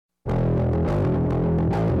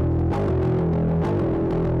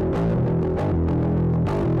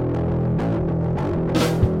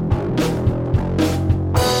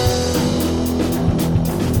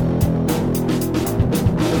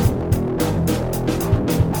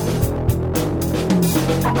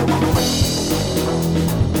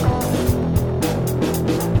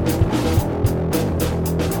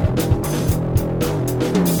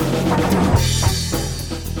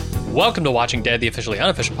Welcome to Watching Dead, the officially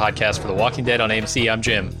unofficial podcast for The Walking Dead on AMC. I'm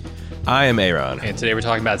Jim. I am Aaron. And today we're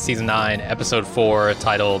talking about Season 9, Episode 4,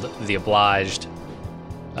 titled The Obliged.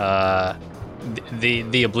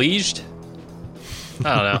 The Obliged?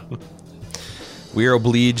 I don't know. We are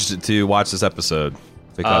obliged to watch this episode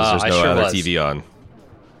because there's no other TV on.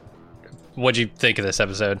 What'd you think of this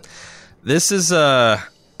episode? This is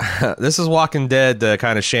Walking Dead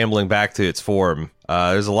kind of shambling back to its form.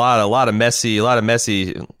 There's a lot of messy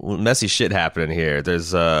shit happening here.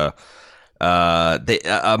 There's a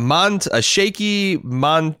shaky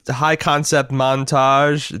high concept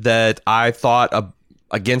montage that I thought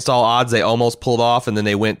against all odds they almost pulled off, and then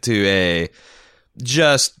they went to a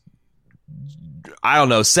just, I don't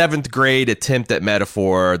know, 7th grade attempt at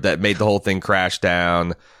metaphor that made the whole thing crash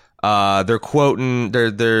down. They're quoting,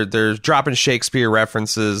 they're dropping Shakespeare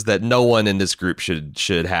references that no one in this group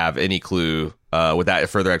should have any clue without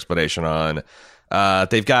further explanation on.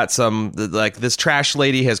 They've got some, like, this trash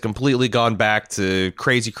lady has completely gone back to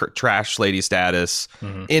crazy trash lady status,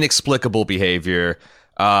 inexplicable behavior.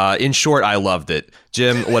 In short, I loved it.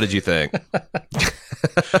 Jim, what did you think?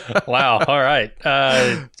 Wow. All right.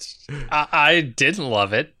 I didn't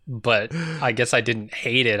love it, but I guess I didn't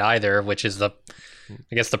hate it either, which is the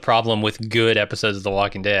problem with good episodes of The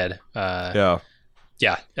Walking Dead.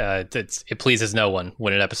 It pleases no one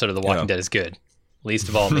when an episode of The Walking Dead is good, least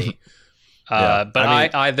of all me. But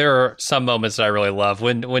I there are some moments that I really love.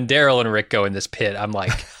 When Daryl and Rick go in this pit, I'm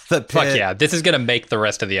like, fuck yeah, this is going to make the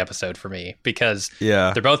rest of the episode for me, because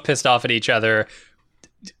they're both pissed off at each other.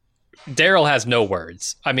 Daryl has no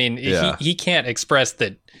words. I mean, he can't express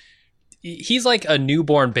that. He's like a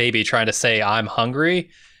newborn baby trying to say, I'm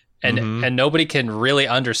hungry. And nobody can really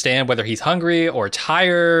understand whether he's hungry or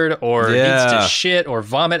tired or needs to shit or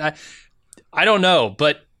vomit. I don't know,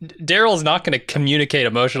 but Daryl's not going to communicate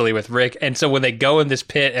emotionally with Rick. And so when they go in this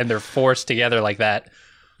pit and they're forced together like that,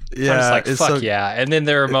 I'm just like, fuck yeah. And then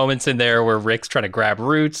there are moments in there where Rick's trying to grab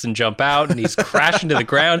roots and jump out, and he's crashing to the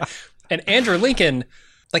ground. And Andrew Lincoln,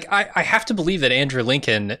 like, I have to believe that Andrew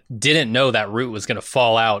Lincoln didn't know that root was going to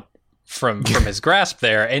fall out from his grasp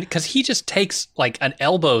there, and because he just takes like an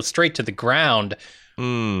elbow straight to the ground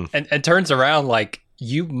and turns around like,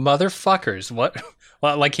 you motherfuckers, what?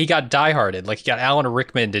 Well, like he got dieharded, like he got Alan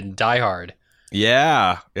Rickman in Die Hard.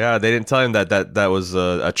 Yeah, they didn't tell him that was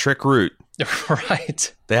a trick route.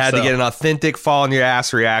 Right. They had to get an authentic fall on your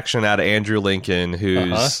ass reaction out of Andrew Lincoln,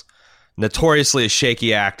 who's notoriously a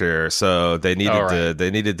shaky actor, so they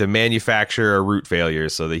needed to manufacture a root failure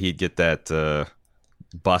so that he'd get that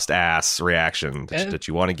bust ass reaction that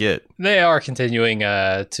you want to get. They are continuing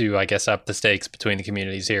to, I guess, up the stakes between the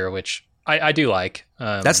communities here, which I do like.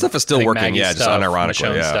 That stuff is still working, Maggie's just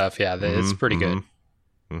unironically. Stuff, it's pretty good.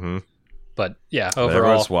 But yeah, overall, every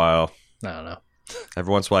once in a while, I don't know.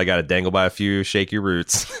 Every once in a while, I got to dangle by a few shaky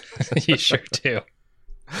roots. You sure do.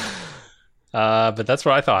 But that's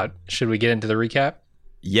what I thought. Should we get into the recap?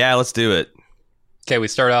 Yeah, let's do it. Okay, we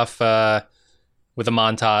start off with a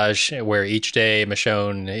montage where each day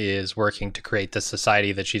Michonne is working to create the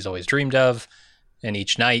society that she's always dreamed of. And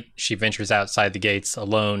each night she ventures outside the gates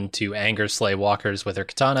alone to anger slay walkers with her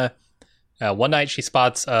katana. One night she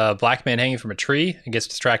spots a black man hanging from a tree and gets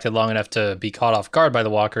distracted long enough to be caught off guard by the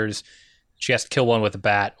walkers. She has to kill one with a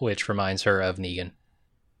bat, which reminds her of Negan.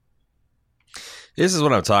 This is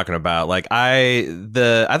what I'm talking about. Like, I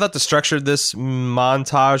thought the structure of this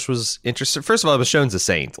montage was interesting. First of all, Michonne's a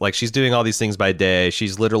saint. Like, she's doing all these things by day.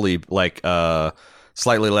 She's literally like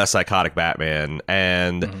slightly less psychotic Batman.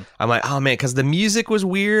 And I'm like, oh man, because the music was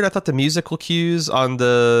weird. I thought the musical cues on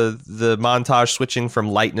the montage switching from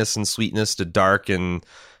lightness and sweetness to dark and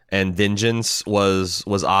vengeance was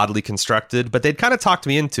oddly constructed. But they'd kind of talked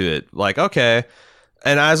me into it. Like, okay.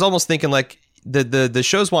 And I was almost thinking like, the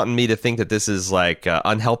show's wanting me to think that this is like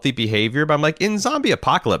unhealthy behavior, but I'm like, in zombie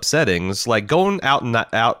apocalypse settings, like going out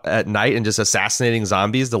at night and just assassinating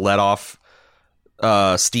zombies to let off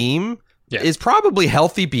steam is probably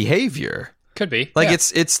healthy behavior. Could be. Like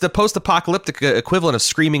it's the post-apocalyptic equivalent of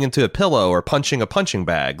screaming into a pillow or punching a punching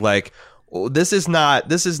bag. Like, this is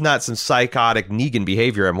not some psychotic Negan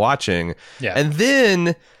behavior I'm watching. Yeah. And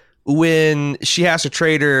then when she has to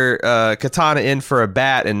trade her katana in for a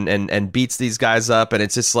bat and beats these guys up, and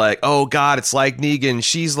it's just like, oh god, it's like Negan,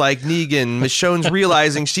 she's like Negan, Michonne's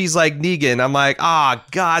realizing she's like Negan. I'm like,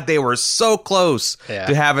 god, they were so close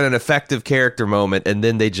to having an effective character moment, and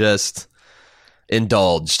then they just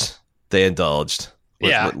indulged. I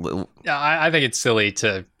think it's silly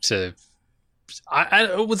to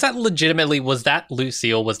was that legitimately? Was that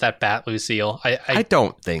Lucille? Was that Bat Lucille? I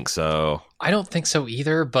don't think so. I don't think so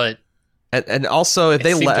either. But and also if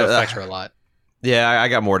they let to affect her a lot. Yeah, I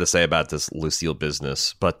got more to say about this Lucille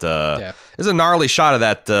business, but there's a gnarly shot of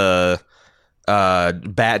that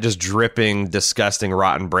Bat just dripping disgusting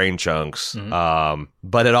rotten brain chunks.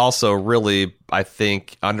 But it also really, I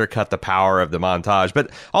think, undercut the power of the montage. But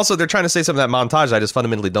also they're trying to say something in that montage I just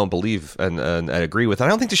fundamentally don't believe and agree with. And I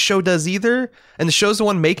don't think the show does either. And the show's the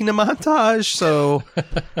one making the montage, so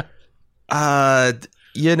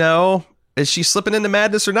is she slipping into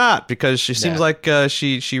madness or not? Because she seems like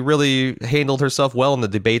she really handled herself well in the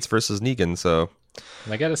debates versus Negan. So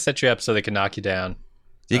I got to set you up so they can knock you down.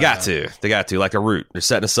 You got to. They got to. Like a root. They're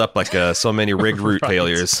setting us up like so many rigged root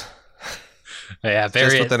failures. Yeah,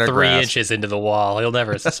 bury it 3 inches into the wall. He'll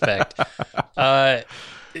never suspect. Okay,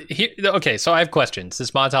 so I have questions.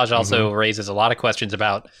 This montage also raises a lot of questions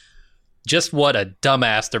about just what a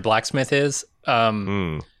dumbass their blacksmith is.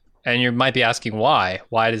 And you might be asking why.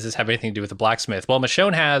 Why does this have anything to do with the blacksmith? Well,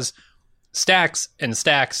 Michonne has stacks and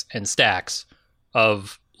stacks and stacks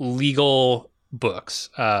of legal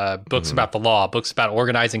books. Books about the law, books about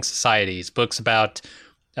organizing societies, books about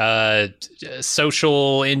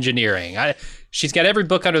social engineering. She's got every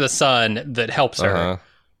book under the sun that helps her.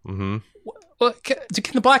 Well,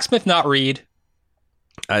 can the blacksmith not read?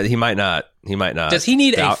 He might not. Does he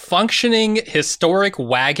need a functioning historic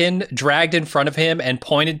wagon dragged in front of him and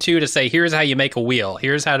pointed to say, here's how you make a wheel,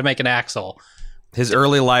 here's how to make an axle? His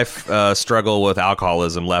early life struggle with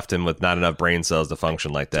alcoholism left him with not enough brain cells to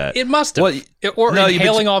function like that. It must have.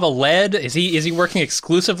 Inhaling all the lead? Is he working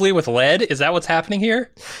exclusively with lead? Is that what's happening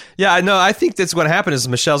here? Yeah, I know. I think that's going to happen is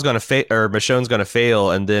Michonne's going to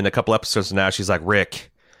fail, and then a couple episodes from now, she's like, Rick,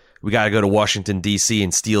 we got to go to Washington, D.C.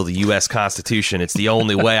 and steal the U.S. Constitution. It's the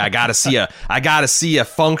only way. I got to see a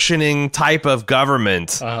functioning type of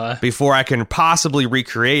government before I can possibly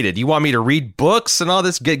recreate it. You want me to read books and all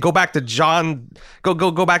this? Go back to John.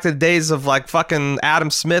 Go back to the days of like fucking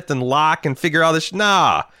Adam Smith and Locke and figure all this.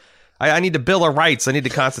 Nah, I need the Bill of Rights. I need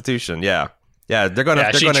the Constitution. Yeah. They're gonna.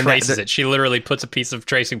 Yeah, she traces it. She literally puts a piece of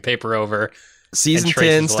tracing paper over. Season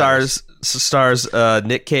 10 stars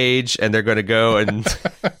Nick Cage, and they're going to go and.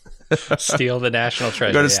 Steal the national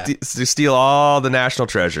treasure. Going to steal all the national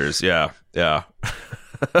treasures. Yeah. All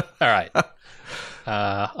right.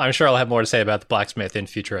 I'm sure I'll have more to say about the blacksmith in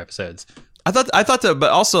future episodes. I thought that,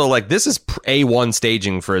 but also like this is A1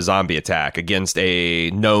 staging for a zombie attack against a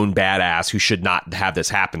known badass who should not have this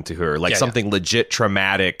happen to her. Like something legit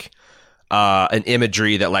traumatic, an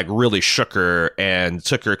imagery that like really shook her and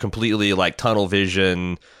took her completely like tunnel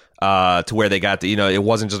vision. To where they got it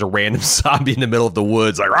wasn't just a random zombie in the middle of the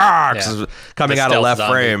woods, like coming out of left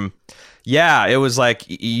zombie. Frame. Yeah, it was like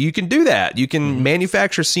you can do that. You can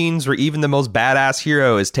manufacture scenes where even the most badass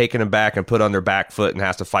hero is taken aback and put on their back foot and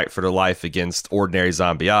has to fight for their life against ordinary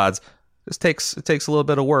zombie odds. It takes a little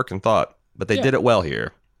bit of work and thought, but they did it well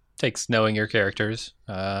here. Takes knowing your characters.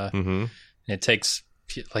 It takes,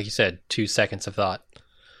 like you said, 2 seconds of thought.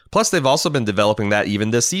 Plus, they've also been developing that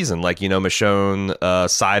even this season. Like, Michonne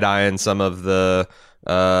side-eyeing some of the,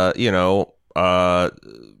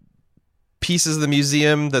 pieces of the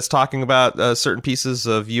museum that's talking about certain pieces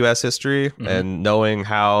of U.S. history and knowing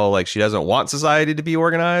how, like, she doesn't want society to be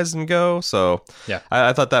organized and go. So,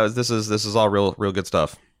 I thought this is all real good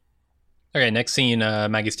stuff. Okay, next scene,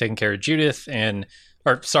 Maggie's taking care of Judith not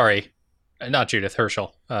Judith,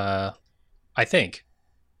 Herschel, I think.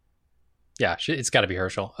 Yeah, it's got to be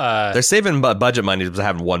Herschel. They're saving budget money to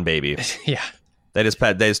having one baby. Yeah. They just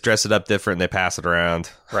dress it up different and they pass it around.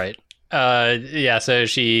 Right. So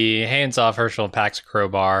she hands off Herschel and packs a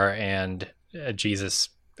crowbar, and Jesus,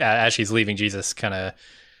 as she's leaving, Jesus kind of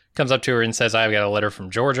comes up to her and says, I've got a letter from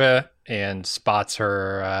Georgia, and spots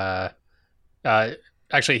her.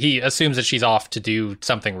 Actually, he assumes that she's off to do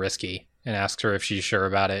something risky and asks her if she's sure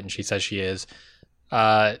about it, and she says she is.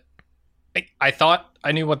 I thought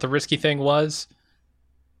I knew what the risky thing was.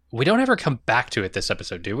 We don't ever come back to it this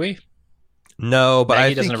episode, do we? No, but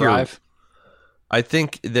Maggie doesn't arrive. I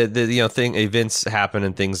think that events happen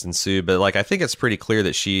and things ensue, but like I think it's pretty clear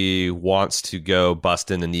that she wants to go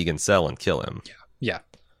bust into Negan's cell and kill him. Yeah,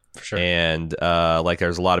 for sure. And like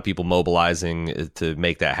there's a lot of people mobilizing to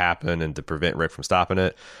make that happen and to prevent Rick from stopping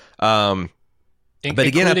it. But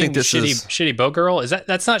again, I think this is Shitty Bow Girl.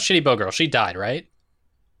 That's not Shitty Bow Girl? She died, right?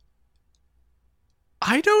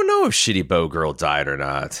 I don't know if Shitty Bow Girl died or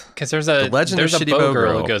not. Because there's a Bow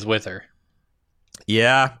Girl who goes with her.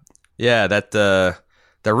 Yeah, that the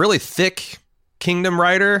really thick Kingdom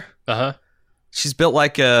Rider. She's built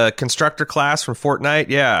like a constructor class from Fortnite.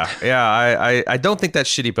 Yeah. I don't think that's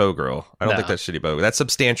shitty bow girl. I don't think that's shitty bow. That's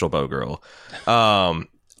substantial bow girl.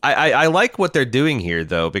 I like what they're doing here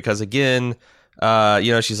though, because again,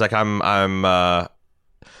 she's like, I'm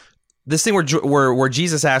this thing where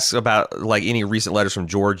Jesus asks about like any recent letters from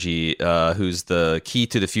Georgie, who's the key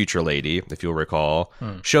to the future lady, if you'll recall,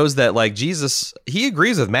 shows that like Jesus, he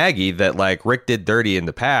agrees with Maggie that like Rick did dirty in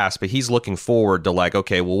the past, but he's looking forward to like,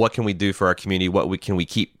 okay, well, what can we do for our community? What can we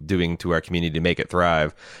keep doing to our community to make it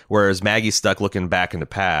thrive? Whereas Maggie's stuck looking back in the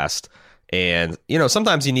past. And,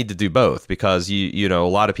 sometimes you need to do both because a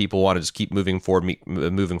lot of people want to just keep moving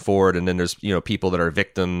forward. And then there's, people that are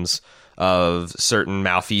victims of certain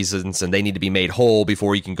malfeasance and they need to be made whole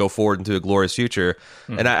before you can go forward into a glorious future.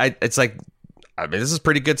 And it's like, this is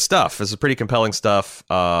pretty good stuff. This is pretty compelling stuff.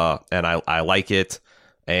 And I like it.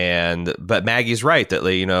 But Maggie's right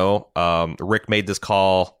that, Rick made this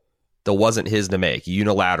call that wasn't his to make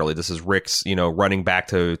unilaterally. This is Rick's, running back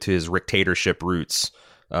to his dictatorship roots,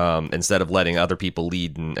 instead of letting other people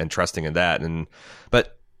lead and trusting in that.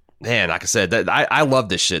 But man, like I said, I love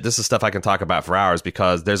this shit. This is stuff I can talk about for hours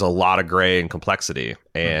because there's a lot of gray and complexity,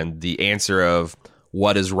 and the answer of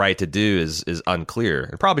what is right to do is unclear.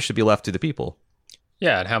 It probably should be left to the people.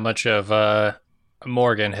 Yeah, and how much of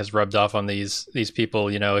Morgan has rubbed off on these people,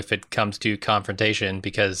 if it comes to confrontation,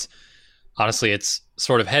 because honestly, it's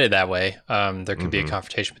sort of headed that way. There could be a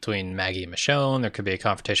confrontation between Maggie and Michonne. There could be a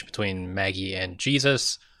confrontation between Maggie and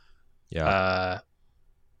Jesus. Yeah.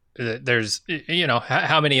 There's,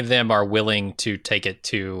 how many of them are willing to take it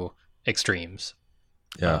to extremes?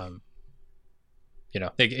 Yeah.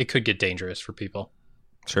 It could get dangerous for people.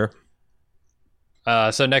 Sure.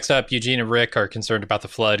 So next up, Eugene and Rick are concerned about the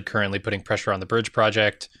flood currently putting pressure on the bridge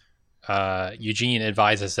project. Eugene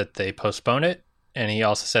advises that they postpone it, and he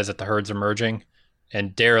also says that the herds are merging.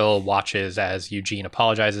 And Daryl watches as Eugene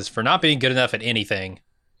apologizes for not being good enough at anything,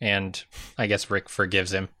 and I guess Rick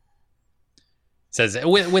forgives him. Says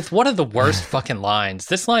with one of the worst fucking lines.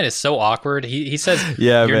 This line is so awkward. He says,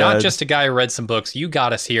 "You're not just a guy who read some books. You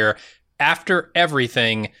got us here. After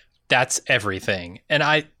everything, that's everything."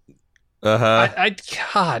 And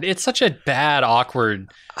God, it's such a bad,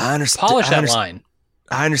 awkward. Polish that line.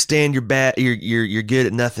 I understand you're bad. You're good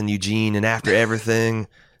at nothing, Eugene. And after everything,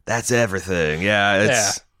 that's everything.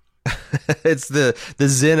 Yeah, it's the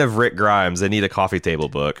Zen of Rick Grimes. They need a coffee table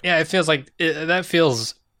book. Yeah, it feels like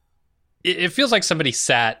It feels like somebody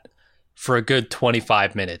sat for a good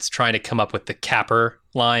 25 minutes trying to come up with the capper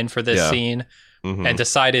line for this scene and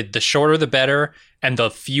decided the shorter the better and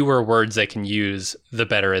the fewer words they can use, the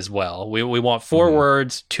better as well. We want 4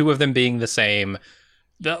 words, 2 of them being the same.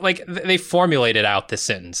 They formulated out this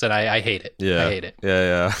sentence, and I hate it. Yeah. I hate it.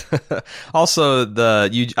 Yeah. Also,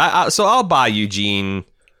 so I'll buy Eugene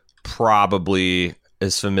probably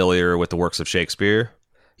is familiar with the works of Shakespeare.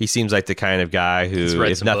 He seems like the kind of guy who,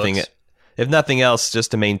 if nothing else,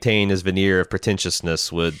 just to maintain his veneer of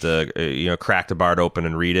pretentiousness, would crack the Bard open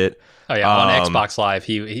and read it. Oh yeah, on Xbox Live,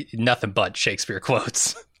 he nothing but Shakespeare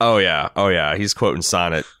quotes. Oh yeah, he's quoting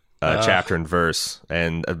sonnet, chapter and verse,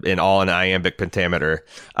 and in all an iambic pentameter.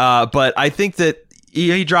 But I think that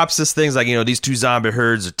he drops this things like, these 2 zombie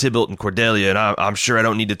herds are Tybalt and Cordelia, and I'm sure I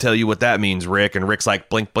don't need to tell you what that means, Rick. And Rick's like,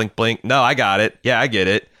 blink, blink, blink. No, I got it. Yeah, I get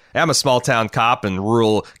it. I'm a small town cop in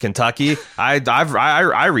rural Kentucky. I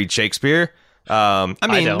read Shakespeare.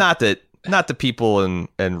 Not that people in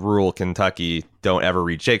rural Kentucky don't ever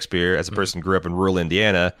read Shakespeare. As a person who grew up in rural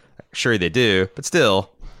Indiana, sure they do, but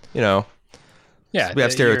still, yeah, we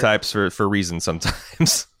have stereotypes for reasons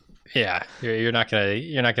sometimes. Yeah, you're not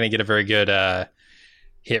gonna get a very good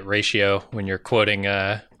hit ratio when you're quoting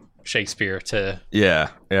Shakespeare to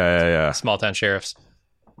small town sheriffs.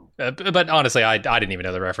 But honestly, I didn't even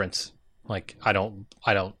know the reference. Like, I don't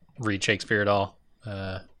read Shakespeare at all.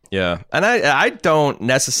 Yeah, and I don't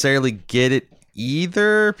necessarily get it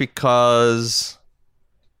either because,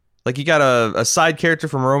 like, you got a side character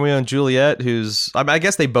from Romeo and Juliet who's, I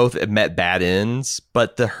guess they both met bad ends,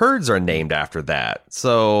 but the herds are named after that.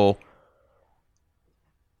 So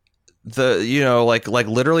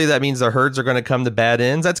literally that means the herds are going to come to bad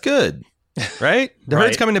ends. That's good, right? The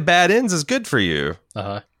herds coming to bad ends is good for you.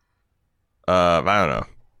 I don't know.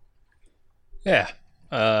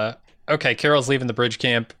 Yeah. Okay, Carol's leaving the bridge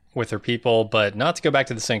camp with her people, but not to go back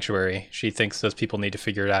to the sanctuary. She thinks those people need to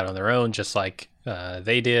figure it out on their own, just like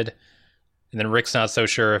they did. And then Rick's not so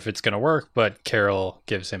sure if it's going to work, but Carol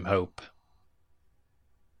gives him hope.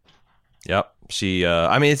 Yep. She,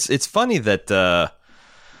 it's funny that,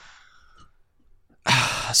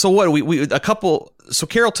 so what we a couple, so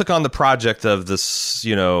Carol took on the project of this,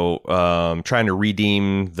 trying to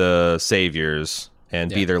redeem the Saviors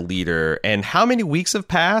and be their leader. And how many weeks have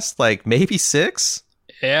passed? Like maybe 6?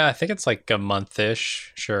 Yeah, I think it's like a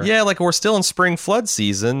month-ish. Sure. Yeah, like we're still in spring flood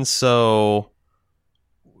season, so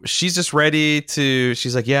she's just ready to.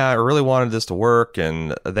 She's like, yeah, I really wanted this to work,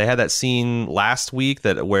 and they had that scene last week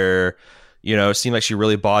where. It seemed like she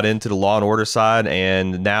really bought into the Law and Order side,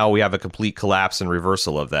 and now we have a complete collapse and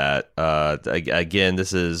reversal of that. Again,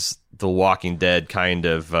 this is The Walking Dead kind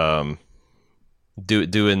of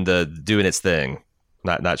doing its thing.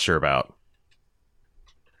 Not sure about.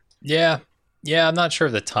 Yeah, I'm not sure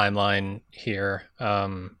of the timeline here.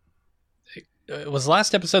 Was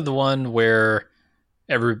last episode the one where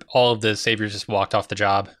all of the Saviors just walked off the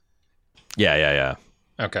job? Yeah.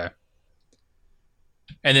 Okay.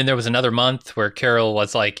 And then there was another month where Carol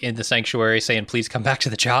was like in the sanctuary saying, please come back to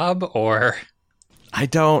the job, or... I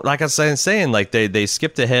don't, like I was saying, like they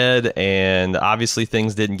skipped ahead, and obviously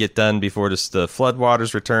things didn't get done before the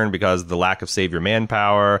floodwaters returned because of the lack of Savior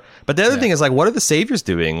manpower. But the other thing is, like, what are the Saviors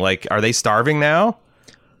doing? Like, are they starving now?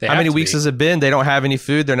 How many weeks has it been? They don't have any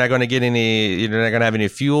food. They're not going to get any, they're not going to have any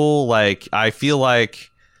fuel. Like, I feel like...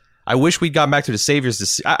 I wish we'd gotten back to the Saviors to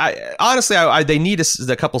see. Honestly, they need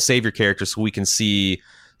a couple Savior characters so we can see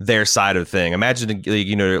their side of the thing. Imagine,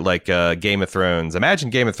 like Game of Thrones.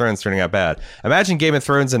 Imagine Game of Thrones turning out bad. Imagine Game of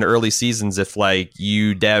Thrones in the early seasons if, like,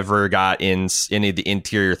 you never got in any of the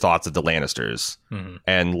interior thoughts of the Lannisters. Mm-hmm.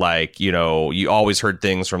 And, like, you always heard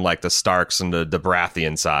things from, like, the Starks and the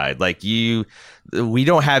Baratheon side. Like, we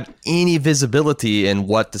don't have any visibility in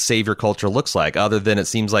what the Savior culture looks like, other than it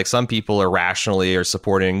seems like some people are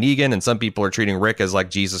supporting Negan and some people are treating Rick as like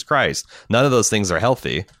Jesus Christ. None of those things are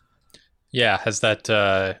healthy. Yeah. Has that,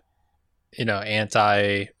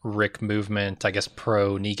 anti-Rick movement, I guess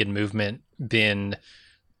pro-Negan movement, been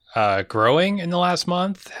growing in the last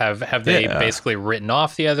month? Have they basically written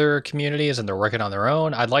off the other communities and they're working on their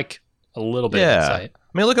own? I'd like a little bit of insight.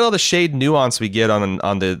 I mean, look at all the shade nuance we get on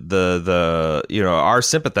the our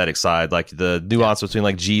sympathetic side, like the nuance between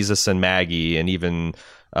like Jesus and Maggie, and even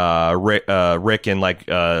Rick and like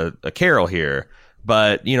Carol here.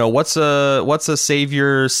 But what's a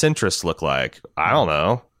Savior centrist look like? I don't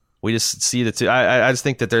know. We just see the two. I just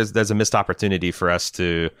think that there's a missed opportunity for us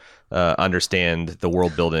to understand the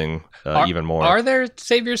world building even more. Are there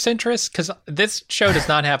Savior centrists? Because this show does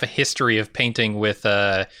not have a history of painting with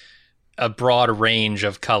a broad range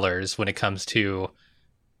of colors when it comes to,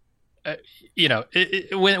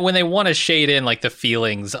 when they want to shade in like the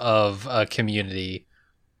feelings of a community,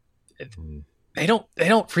 they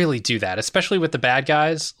don't really do that, especially with the bad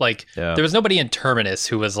guys. Like there was nobody in Terminus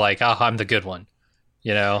who was like, oh, I'm the good one.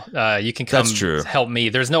 You can come help me.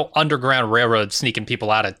 There's no Underground Railroad sneaking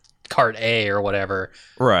people out of cart A or whatever.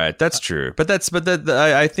 Right. That's true.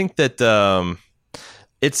 I think that,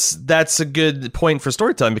 that's a good point for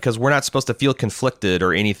storytelling, because we're not supposed to feel conflicted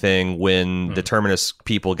or anything when the Terminus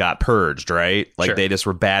people got purged, right? Like they just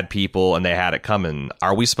were bad people and they had it coming.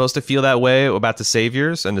 Are we supposed to feel that way about the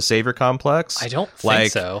Saviors and the Savior complex? I don't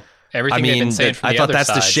think so. Everything they've been saying from I the thought other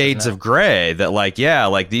that's the shades of gray. That like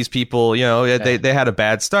these people, they had a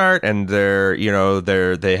bad start, and they're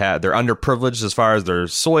underprivileged as far as their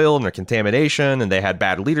soil and their contamination, and they had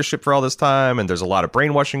bad leadership for all this time, and there's a lot of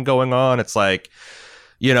brainwashing going on. It's like,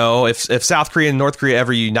 if South Korea and North Korea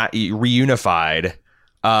ever reunified,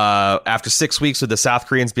 after 6 weeks, would the South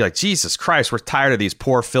Koreans be like, Jesus Christ, we're tired of these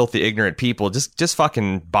poor, filthy, ignorant people. Just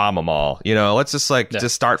fucking bomb them all. Let's just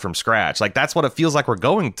just start from scratch. Like, that's what it feels like we're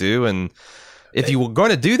going to. And if you were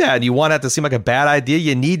going to do that and you want that to seem like a bad idea,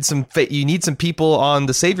 you need some people on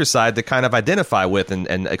the Savior side to kind of identify with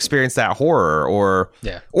and experience that horror, or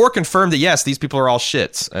confirm that, yes, these people are all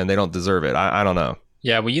shits and they don't deserve it. I don't know.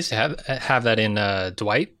 Yeah, we used to have that in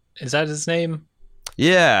Dwight. Is that his name?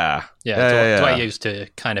 Yeah. Dwight used to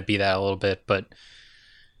kind of be that a little bit, but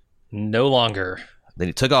no longer. Then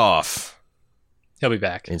he took off. He'll be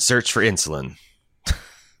back. In search for insulin.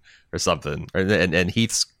 Or something. And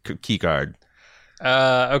Heath's key card.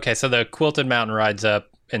 Okay, so the Quilted Mountain rides up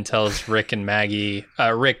and tells Rick and Maggie,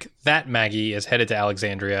 that Maggie is headed to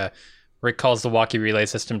Alexandria. Rick calls the walkie relay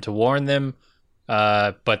system to warn them.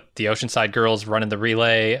 But the Oceanside girls running the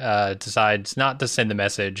relay decides not to send the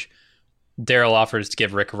message. Daryl offers to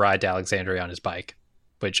give Rick a ride to Alexandria on his bike,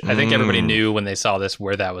 which I think everybody knew when they saw this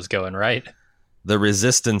where that was going, right? The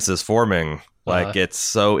resistance is forming. Like, it's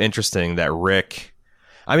so interesting that Rick...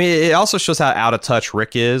 I mean, it also shows how out of touch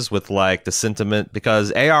Rick is with, like, the sentiment,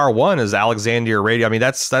 because AR-1 is Alexandria Radio. I mean,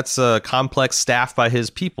 that's a complex staff by his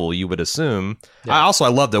people, you would assume. Yeah. I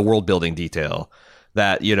love the world-building detail.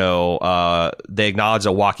 that, they acknowledge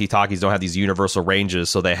that walkie-talkies don't have these universal ranges,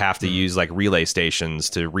 so they have to use like relay stations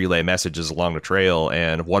to relay messages along the trail.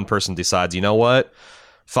 And if one person decides, you know what,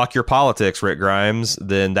 fuck your politics, Rick Grimes,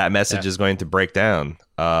 then that message is going to break down.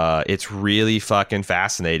 It's really fucking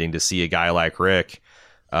fascinating to see a guy like Rick,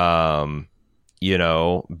 be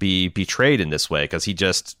betrayed in this way, because he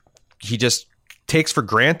just takes for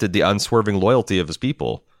granted the unswerving loyalty of his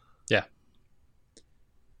people. Yeah.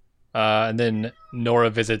 And then Nora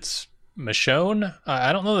visits Michonne.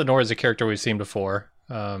 I don't know that Nora's a character we've seen before.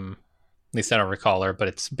 At least I don't recall her, but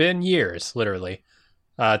it's been years, literally.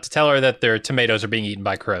 To tell her that their tomatoes are being eaten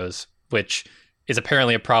by crows, which is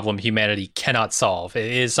apparently a problem humanity cannot solve.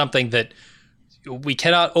 It is something that we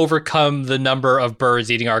cannot overcome, the number of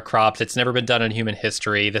birds eating our crops. It's never been done in human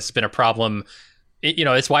history. This has been a problem.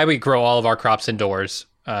 It's why we grow all of our crops indoors,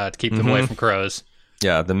 to keep them away from crows.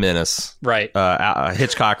 Yeah, the menace. Right.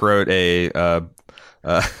 Hitchcock wrote or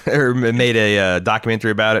made a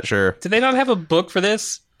documentary about it. Sure. Did they not have a book for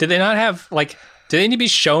this? Did they not have do they need to be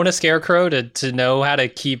shown a scarecrow to know how to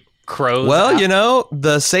keep crows? Well,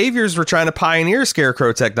 the saviors were trying to pioneer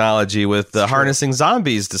scarecrow technology with harnessing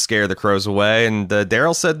zombies to scare the crows away, and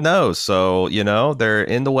Daryl said no. So they're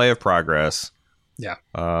in the way of progress. Yeah.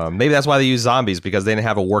 Maybe that's why they use zombies, because they didn't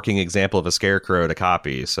have a working example of a scarecrow to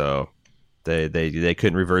copy. So they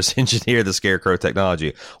couldn't reverse engineer the scarecrow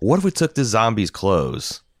technology. What if we took the zombies'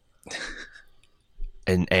 clothes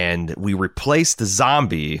and we replaced the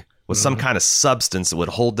zombie with some kind of substance that would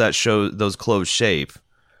hold those clothes shape?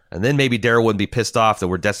 And then maybe Daryl wouldn't be pissed off that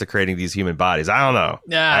we're desecrating these human bodies. I don't know.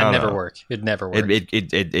 Yeah, it'd never work. It'd never work.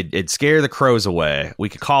 It'd scare the crows away. We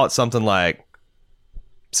could call it something like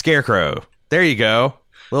Scarecrow. There you go.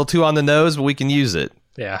 A little too on the nose, but we can use it.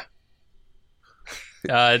 Yeah.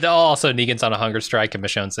 Also, Negan's on a hunger strike, and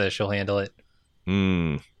Michonne says she'll handle it.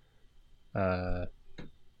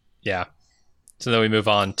 Yeah. So then we move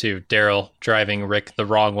on to Daryl driving Rick the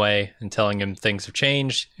wrong way and telling him things have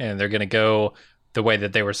changed, and they're going to go the way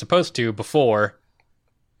that they were supposed to before,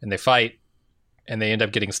 and they fight, and they end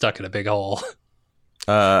up getting stuck in a big hole.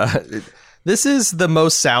 This is the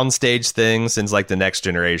most soundstage thing since The Next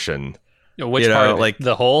Generation. Which part of it?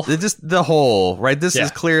 The hole? Just the hole, right? This is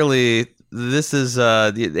clearly... This is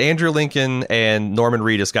Andrew Lincoln and Norman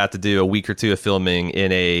Reedus got to do a week or two of filming in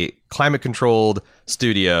a climate-controlled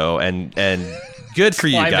studio, and good for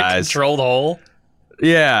you guys. Climate-controlled hole?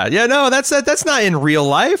 Yeah. No, that's not in real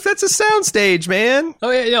life. That's a soundstage, man.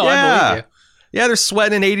 Oh yeah, no, I believe you. Yeah, they're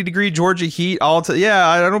sweating in 80-degree Georgia heat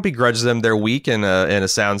I don't begrudge them their week in a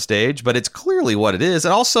soundstage, but it's clearly what it is.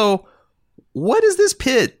 And also, what is this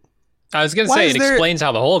pit? I was going to say it explains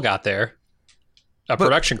how the hole got there. A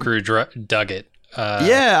production crew dug it.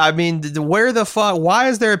 Where the fuck? Why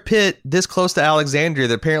is there a pit this close to Alexandria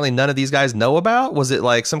that apparently none of these guys know about? Was it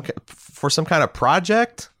for some kind of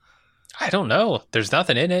project? I don't know. There's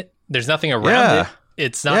nothing in it. There's nothing around it.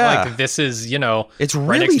 It's not like this is, it's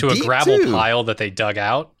right really next to a gravel too. pile that they dug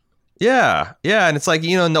out. Yeah. And it's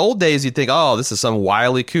in the old days, you'd think, oh, this is some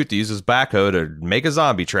wily coot that uses backhoe to make a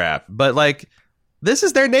zombie trap. But this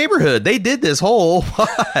is their neighborhood. They did this hole.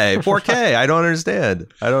 Why? 4K. I don't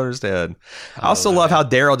understand. I also love how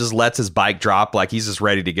Daryl just lets his bike drop like he's just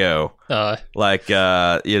ready to go. It's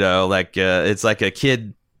like a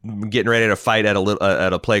kid getting ready to fight at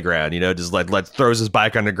a playground. Just throws his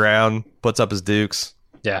bike on the ground, puts up his dukes.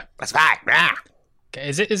 Yeah, let's fight. Okay.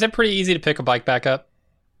 Is it pretty easy to pick a bike back up?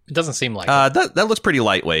 It doesn't seem like it. That looks pretty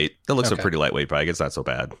lightwait. That looks a pretty lightweight bike. It's not so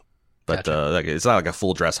bad, but gotcha. It's not like a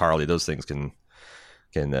full dress Harley. Those things can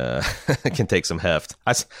take some heft.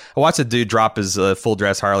 I watched a dude drop his full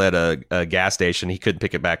dress Harley at a gas station. He couldn't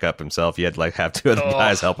pick it back up himself. He had to have two other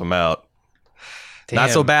guys help him out. Damn. Not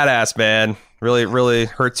so badass, man. Really, really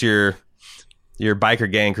hurts your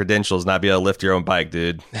biker gang credentials not be able to lift your own bike,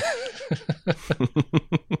 dude.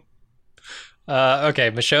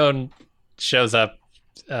 Okay, Michonne shows up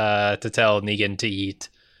to tell Negan to eat,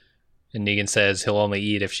 and Negan says he'll only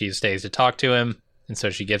eat if she stays to talk to him. And so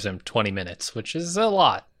she gives him 20 minutes, which is a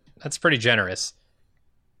lot. That's pretty generous.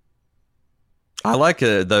 I like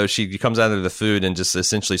it, though. She comes out of the food and just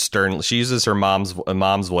essentially sternly... She uses her mom's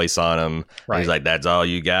voice on him. Right. He's like, that's all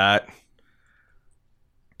you got?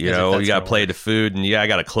 You got to play the food, and I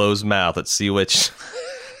got a closed mouth. Let's see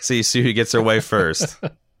see who gets her way first.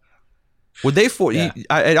 Would they...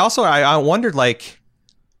 I wondered,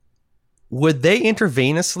 would they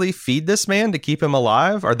intravenously feed this man to keep him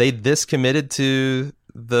alive? Are they this committed to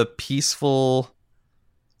the peaceful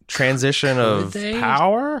transition of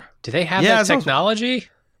power? Do they have that technology?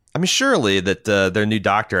 Surely that their new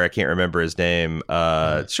doctor, I can't remember his name.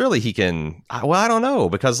 Surely he can. Well, I don't know,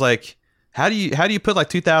 because how do you put like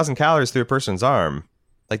 2,000 calories through a person's arm?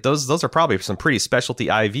 Like those are probably some pretty specialty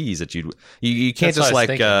IVs that you can't just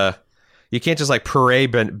like you can't just like puree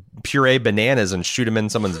bananas and shoot them in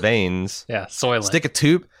someone's veins. Yeah, Soylent. Stick a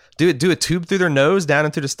tube. Do a tube through their nose down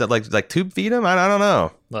into the like tube feed them. I don't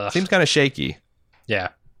know. Ugh. Seems kind of shaky. Yeah,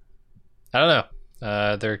 I don't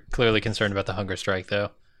know. They're clearly concerned about the hunger strike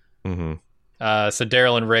though. Mm-hmm. So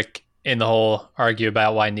Daryl and Rick in the hole argue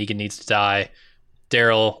about why Negan needs to die.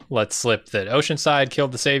 Daryl lets slip that Oceanside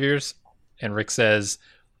killed the Saviors, and Rick says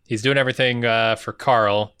he's doing everything for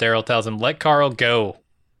Carl. Daryl tells him, let Carl go.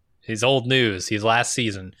 He's old news. He's last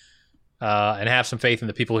season. And have some faith in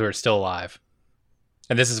the people who are still alive.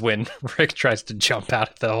 And this is when Rick tries to jump out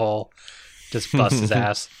of the hole, just bust his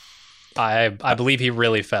ass. I believe he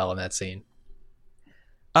really fell in that scene.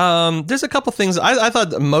 There's a couple things. I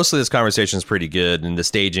thought most of this conversation is pretty good, and the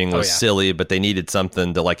staging was silly, but they needed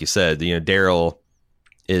something to, like you said, Daryl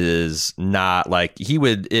is not like he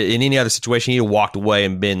would in any other situation. He'd have walked away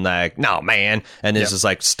and been like, "No, man," and it's just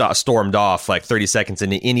like stormed off like 30 seconds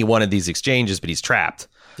into any one of these exchanges, but he's trapped.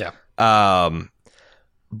 Yeah.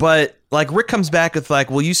 But like Rick comes back with like,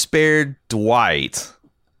 "Well, you spared Dwight,"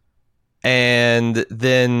 and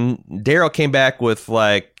then Daryl came back with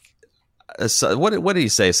like, what did he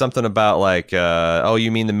say? Something about like, "Oh,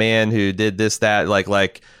 you mean the man who did this, that?"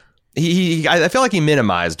 Like. I feel like he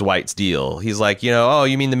minimized Dwight's deal. He's like, oh,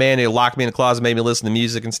 you mean the man who locked me in the closet, made me listen to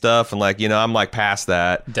music and stuff, and like, I'm like past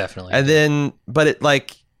that. Definitely. And then, but it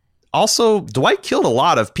like, also Dwight killed a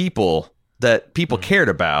lot of people that people cared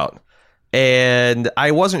about, and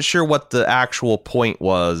I wasn't sure what the actual point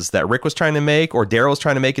was that Rick was trying to make or Daryl was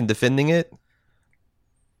trying to make in defending it.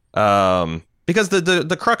 Because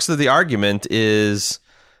the crux of the argument is,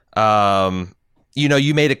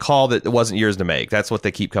 you made a call that it wasn't yours to make. That's what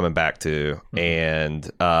they keep coming back to.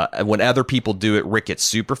 And when other people do it, Rick gets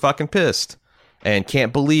super fucking pissed and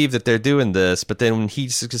can't believe that they're doing this. But then when he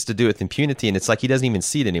just gets to do it with impunity, and it's like he doesn't even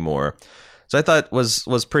see it anymore. So I thought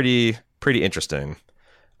was pretty interesting.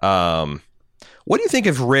 What do you think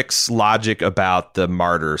of Rick's logic about the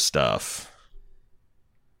martyr stuff?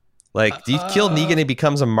 Like, do you kill Negan and he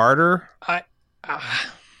becomes a martyr?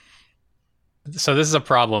 So this is a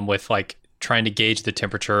problem with like trying to gauge the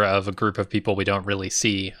temperature of a group of people we don't really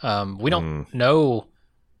see. We don't know.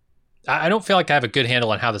 I don't feel like I have a good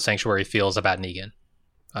handle on how the Sanctuary feels about Negan.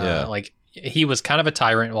 Like he was kind of a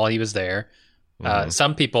tyrant while he was there.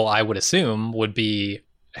 Some people I would assume would be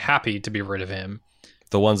happy to be rid of him.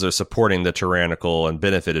 The ones that are supporting the tyrannical and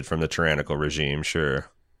benefited from the tyrannical regime. Sure.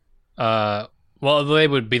 Well, they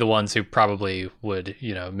would be the ones who probably would,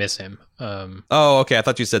 miss him. Okay. I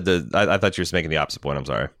thought you said I thought you were making the opposite point. I'm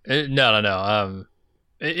sorry. No.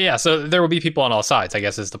 Yeah. So there will be people on all sides, I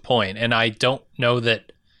guess, is the point. And I don't know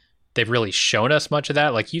that they've really shown us much of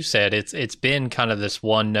that. Like you said, it's been kind of this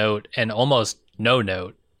one note and almost no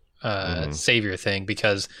note savior thing,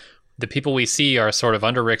 because the people we see are sort of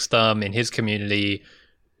under Rick's thumb in his community,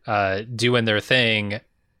 doing their thing,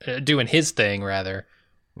 doing his thing rather.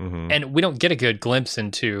 And we don't get a good glimpse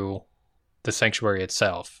into the Sanctuary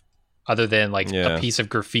itself, other than like a piece of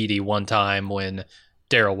graffiti one time when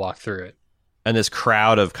Daryl walked through it. And this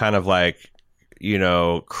crowd of kind of like,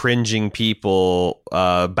 cringing people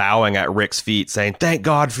bowing at Rick's feet saying, "Thank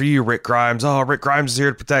God for you, Rick Grimes. Oh, Rick Grimes is here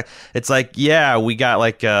to protect." It's like, yeah, we got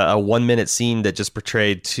like a 1 minute scene that just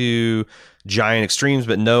portrayed two giant extremes,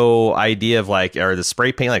 but no idea of like, are the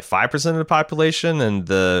spray paint like 5% of the population and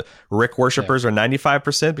the Rick worshippers are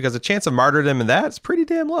 95%, because the chance of martyrdom in that is pretty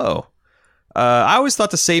damn low. I always thought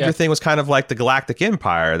the savior thing was kind of like the Galactic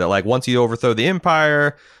Empire, that like once you overthrow the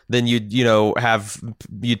Empire, then you'd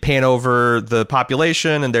pan over the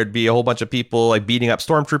population and there'd be a whole bunch of people like beating up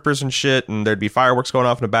stormtroopers and shit, and there'd be fireworks going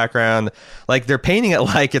off in the background. Like they're painting it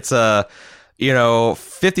like it's a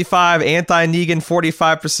 55 anti-Negan,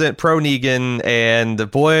 45% pro-Negan,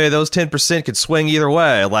 and boy, those 10% could swing either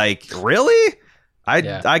way. Like, really? I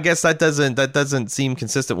guess that doesn't seem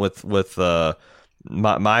consistent with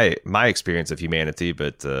my experience of humanity,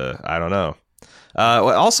 but I don't know.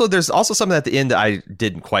 Also, there's also something at the end that I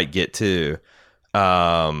didn't quite get to.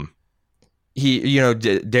 Daryl's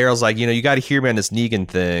like, you got to hear me on this Negan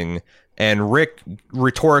thing. And Rick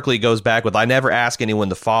rhetorically goes back with, "I never ask anyone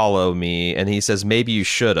to follow me." And he says, "Maybe you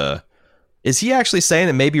shoulda." Is he actually saying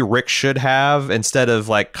that maybe Rick should have, instead of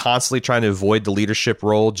like constantly trying to avoid the leadership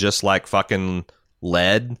role, just like fucking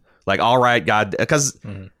led? Like, all right, God, because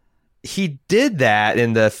he did that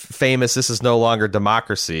in the famous "This is no longer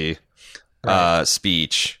democracy"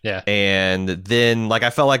 speech. Yeah. And then like,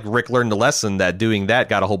 I felt like Rick learned the lesson that doing that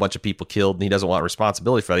got a whole bunch of people killed, and he doesn't want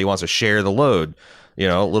responsibility for that. He wants to share the load.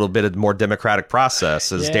 a little bit of more democratic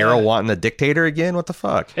process. Is Daryl wanting a dictator again? What the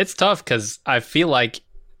fuck? It's tough because I feel like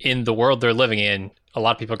in the world they're living in, a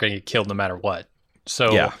lot of people are going to get killed no matter what.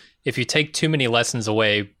 So if you take too many lessons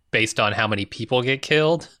away based on how many people get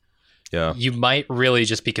killed, you might really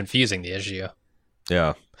just be confusing the issue.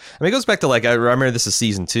 Yeah. I mean, it goes back to, like, I remember this is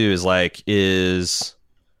season 2, is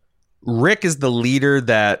Rick is the leader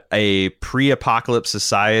that a pre-apocalypse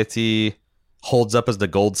society holds up as the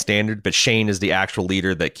gold standard, but Shane is the actual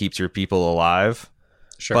leader that keeps your people alive.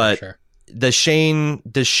 Sure. Does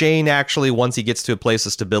Shane actually, once he gets to a place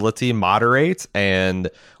of stability, moderate,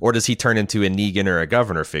 or does he turn into a Negan or a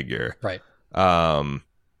governor figure? Right.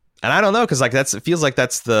 And I don't know, because like it feels like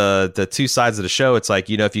that's the two sides of the show. It's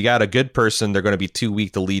like, if you got a good person, they're going to be too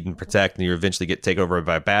weak to lead and protect, and you eventually get taken over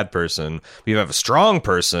by a bad person. If you have a strong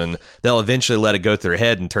person, they'll eventually let it go through their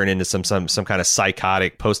head and turn into some kind of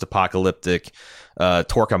psychotic post-apocalyptic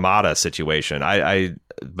Torquemada situation.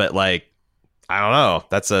 But like, I don't know.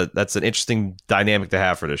 That's an interesting dynamic to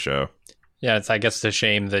have for the show. Yeah, I guess it's a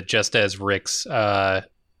shame that just as Rick's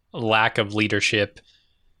lack of leadership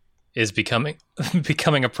is becoming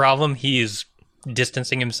a problem, he's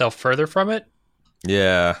distancing himself further from it.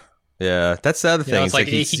 Yeah. That's the other thing. It's like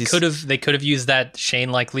they could have used that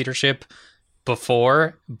Shane-like leadership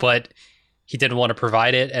before, but he didn't want to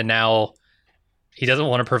provide it, and now he doesn't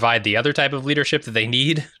want to provide the other type of leadership that they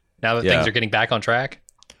need now that things are getting back on track.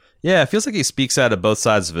 Yeah, it feels like he speaks out of both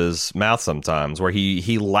sides of his mouth sometimes, where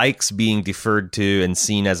he likes being deferred to and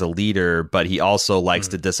seen as a leader, but he also likes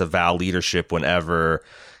to disavow leadership whenever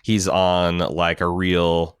he's on like a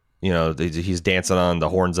real, he's dancing on the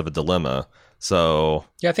horns of a dilemma. So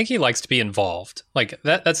yeah, I think he likes to be involved. Like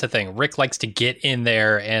that's the thing. Rick likes to get in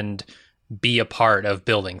there and be a part of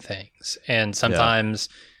building things. And sometimes,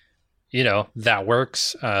 that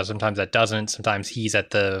works. Sometimes that doesn't. Sometimes he's at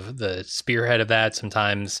the spearhead of that.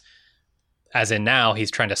 Sometimes, as in now, he's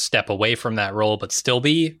trying to step away from that role, but still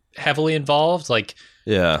be heavily involved. Like,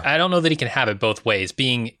 I don't know that he can have it both ways.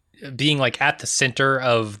 Being like at the center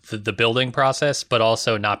of the building process, but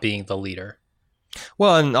also not being the leader.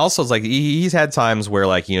 Well, and also it's like he's had times where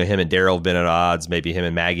like, him and Daryl have been at odds. Maybe him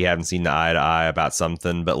and Maggie haven't seen eye to eye about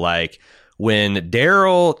something. But like when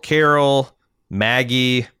Daryl, Carol,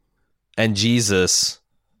 Maggie, and Jesus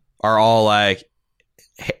are all like,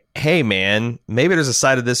 hey man, maybe there's a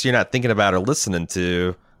side of this you're not thinking about or listening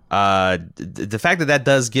to. The fact that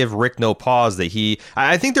does give Rick no pause that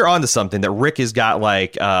I think they're onto something, that Rick has got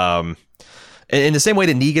like, in the same way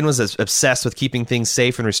that Negan was obsessed with keeping things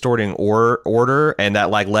safe and restoring order, and that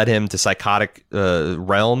like led him to psychotic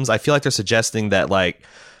realms. I feel like they're suggesting that like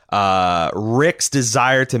Rick's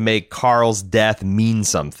desire to make Carl's death mean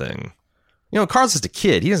something. Carl's just a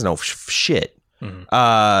kid. He doesn't know shit.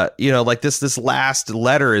 Mm-hmm. Like this last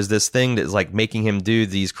letter is this thing that's like making him do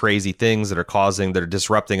these crazy things that are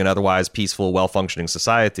disrupting an otherwise peaceful, well-functioning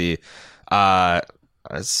society.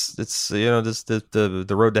 It's just the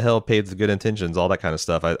road to hell paved with good intentions, all that kind of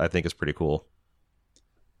stuff. I think is pretty cool.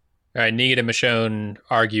 All right, Negan and Michonne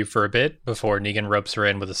argue for a bit before Negan ropes her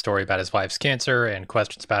in with a story about his wife's cancer and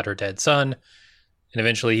questions about her dead son. And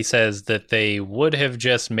eventually he says that they would have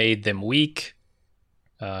just made them weak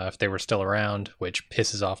if they were still around, which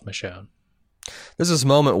pisses off Michonne. There's this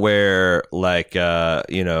moment where, like,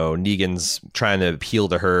 Negan's trying to appeal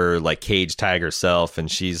to her, like, cage tiger self, and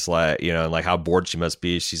she's like, like how bored she must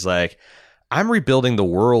be. She's like, I'm rebuilding the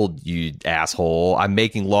world, you asshole. I'm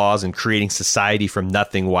making laws and creating society from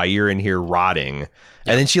nothing while you're in here rotting. Yeah.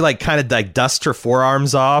 And then she like kind of like dusts her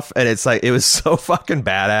forearms off, and it's like, it was so fucking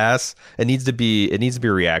badass. It needs to be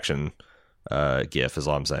a reaction gif is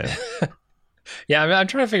all I'm saying. Yeah, I'm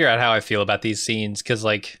trying to figure out how I feel about these scenes, because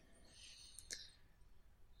like,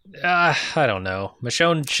 I don't know.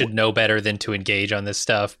 Michonne should know better than to engage on this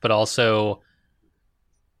stuff, but also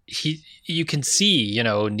you can see,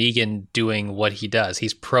 Negan doing what he does.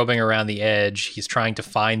 He's probing around the edge. He's trying to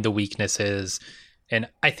find the weaknesses. And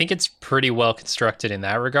I think it's pretty well constructed in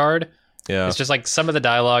that regard. Yeah. It's just like some of the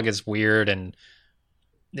dialogue is weird, and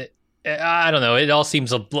I don't know. It all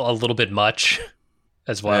seems a little bit much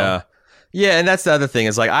as well. Yeah. Yeah, and that's the other thing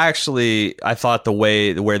is like I thought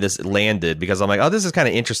where this landed, because I'm like, oh, this is kind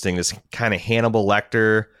of interesting. This kind of Hannibal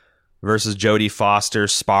Lecter versus Jodie Foster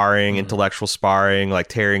sparring, intellectual sparring, like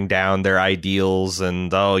tearing down their ideals, and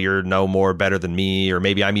you're no more better than me, or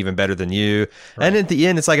maybe I'm even better than you. Right. And at the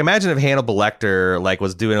end, it's like, imagine if Hannibal Lecter like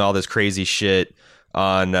was doing all this crazy shit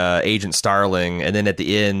on Agent Starling, and then at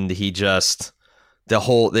the end he just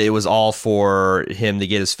it was all for him to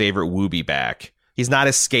get his favorite Wooby back. He's not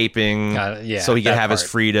escaping so he can have his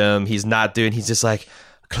freedom. He's not doing, he's just like,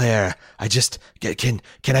 Claire, I just, can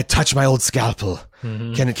I touch my old scalpel?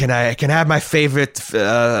 Can I have my favorite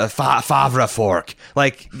Favre fork?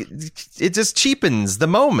 Like, it just cheapens the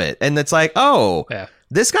moment, and it's like, oh,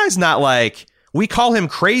 this guy's not like, we call him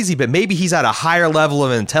crazy, but maybe he's at a higher level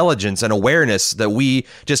of intelligence and awareness that we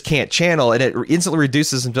just can't channel, and it instantly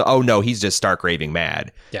reduces him to, oh no, he's just stark raving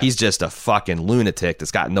mad. He's just a fucking lunatic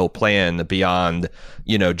that's got no plan beyond,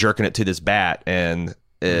 jerking it to this bat, and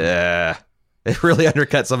it really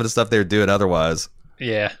undercuts some of the stuff they were doing otherwise.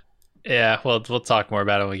 Yeah. Well, we'll talk more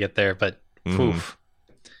about it when we get there, but poof.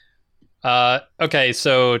 Okay,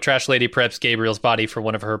 so Trash Lady preps Gabriel's body for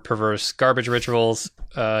one of her perverse garbage rituals.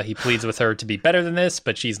 He pleads with her to be better than this,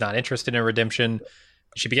 but she's not interested in redemption.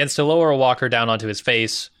 She begins to lower a walker down onto his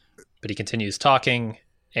face, but he continues talking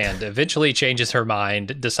and eventually changes her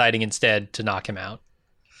mind, deciding instead to knock him out.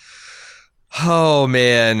 Oh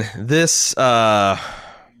man, this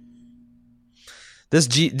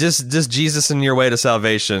Jesus in your way to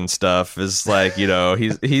salvation stuff is like,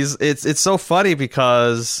 it's so funny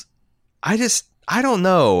because I don't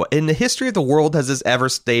know. In the history of the world, has this ever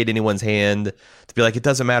stayed anyone's hand to be like, it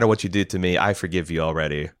doesn't matter what you do to me, I forgive you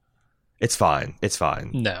already. It's fine.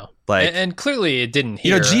 No. Like, and clearly it didn't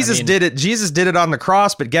here. Jesus did it. Jesus did it on the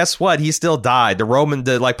cross, but guess what? He still died.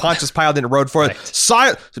 Pontius Pilate didn't road for it.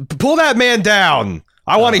 Pull that man down.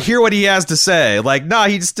 I want to hear what he has to say. Like, nah,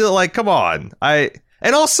 he's still like, come on. And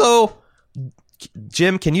also,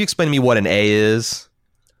 Jim, can you explain to me what an A is?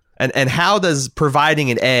 And how does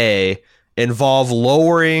providing an A involve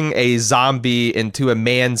lowering a zombie into a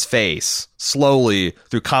man's face slowly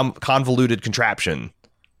through convoluted contraption?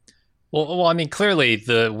 Well, I mean, clearly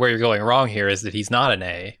where you're going wrong here is that he's not an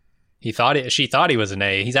A. She thought he was an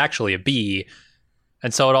A. He's actually a B.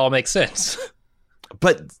 And so it all makes sense.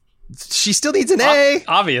 But she still needs an A.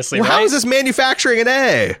 Obviously, right? How is this manufacturing an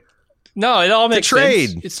A? No, it all makes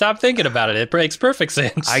sense. Stop thinking about it. It makes perfect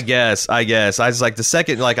sense. I guess. I was like, the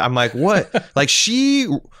second, I'm like, what? Like,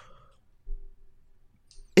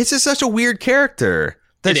 it's just such a weird character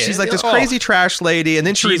that she's like this crazy trash lady, and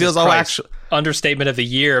then she reveals, actually, understatement of the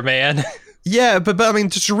year, man. Yeah, but I mean,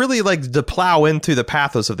 just really like to plow into the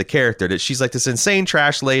pathos of the character, that she's like this insane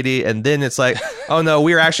trash lady, and then it's like, oh no,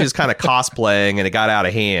 we were actually just kind of cosplaying, and it got out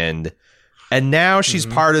of hand, and now she's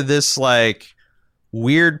part of this like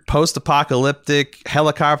weird post-apocalyptic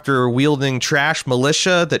helicopter-wielding trash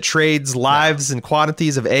militia that trades lives and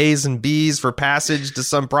quantities of A's and B's for passage to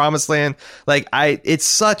some promised land. Like, it's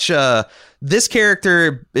such a... This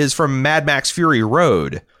character is from Mad Max Fury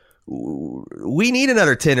Road. We need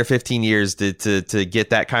another 10 or 15 years to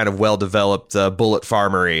get that kind of well-developed bullet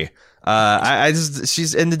farmery.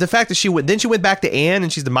 She's, and the fact that she went back to Anne,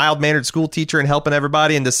 and she's the mild-mannered school teacher and helping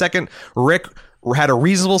everybody, and the second Rick had a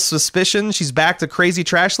reasonable suspicion, she's back to crazy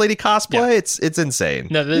trash lady cosplay. Yeah. It's insane.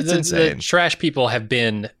 No, the trash people have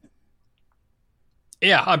been,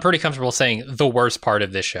 I'm pretty comfortable saying the worst part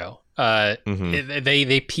of this show.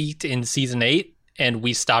 They peaked in season 8, and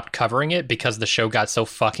we stopped covering it because the show got so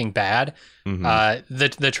fucking bad.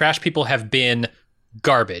 The trash people have been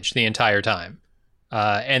garbage the entire time,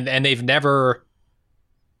 and they've never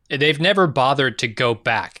bothered to go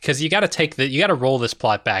back, because you got to roll this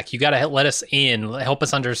plot back. You got to let us in, help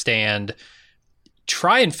us understand,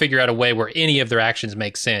 try and figure out a way where any of their actions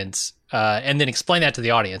make sense, and then explain that to the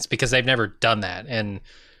audience, because they've never done that. And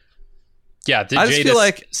yeah, I just feel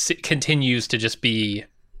like continues to just be,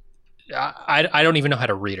 I don't even know how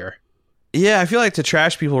to read her. Yeah, I feel like the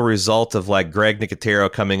trash people are a result of like Greg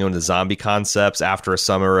Nicotero coming into zombie concepts after a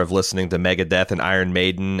summer of listening to Megadeth and Iron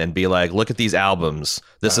Maiden, and be like, look at these albums.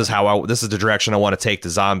 This is this is the direction I want to take the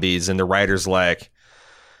zombies. And the writer's like,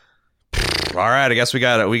 all right, I guess we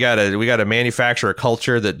gotta manufacture a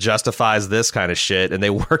culture that justifies this kind of shit, and they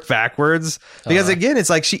work backwards. Because again, it's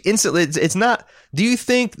like she instantly, it's not. Do you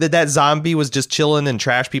think that zombie was just chilling in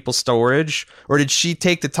trash people's storage, or did she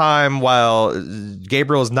take the time while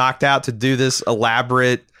Gabriel was knocked out to do this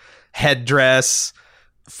elaborate headdress,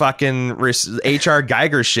 fucking H.R.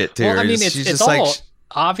 Geiger shit to her? I mean, it's all like,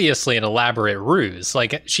 obviously an elaborate ruse.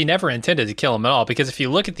 Like, she never intended to kill him at all, because if you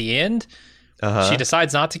look at the end, she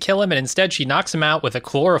decides not to kill him, and instead she knocks him out with a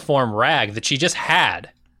chloroform rag that she just had.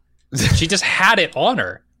 She just had it on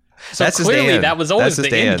her. So that's clearly that was always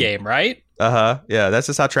the end game, right? Yeah, that's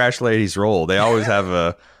just how trash ladies roll. They always have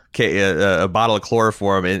a bottle of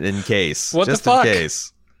chloroform in case. What just the fuck?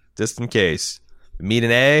 Just in case. Meet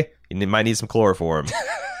an A, you might need some chloroform.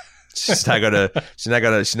 She's not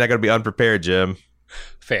gonna be unprepared, Jim.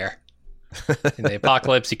 Fair. In the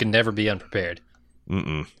apocalypse, you can never be unprepared.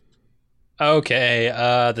 Okay,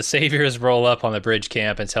 the Saviors roll up on the bridge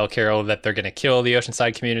camp and tell Carol that they're going to kill the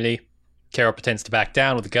Oceanside community. Carol pretends to back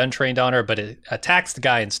down with a gun trained on her, but it attacks the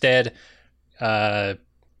guy instead.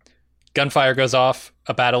 Gunfire goes off.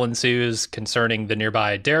 A battle ensues concerning the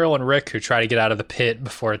nearby Daryl and Rick, who try to get out of the pit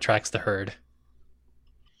before it tracks the herd.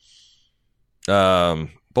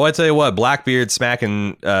 Boy, I tell you what, Blackbeard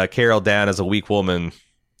smacking Carol down as a weak woman.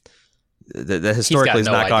 That historically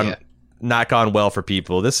has not gone well for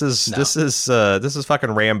people. This is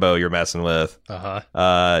fucking Rambo you're messing with.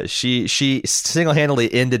 She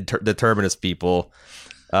single-handedly ended the Terminus people.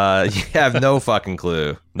 You have no fucking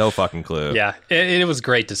clue. Yeah, it was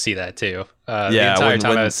great to see that too. The entire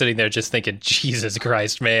time I was sitting there just thinking, Jesus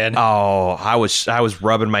Christ, man. Oh, I was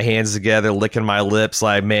rubbing my hands together, licking my lips,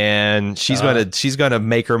 like, man, she's gonna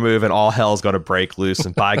make her move, and all hell's gonna break loose,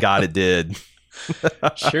 and by God, it did.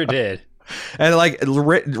 Sure did. And like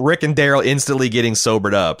Rick and Daryl instantly getting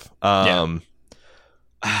sobered up. I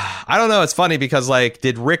don't know. It's funny because like,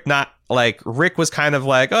 did Rick not like? Rick was kind of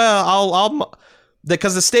like, I'll.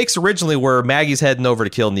 Because the stakes originally were Maggie's heading over to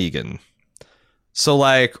kill Negan. So,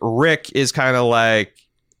 like, Rick is kind of like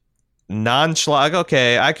nonchalant. Like,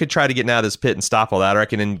 okay, I could try to get out of this pit and stop all that, or I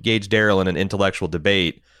can engage Daryl in an intellectual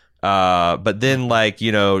debate. But then, like,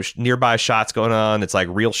 you know, nearby shots going on. It's like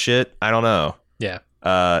real shit. I don't know. Yeah.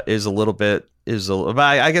 I guess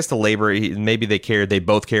the labor, maybe they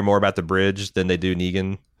both care more about the bridge than they do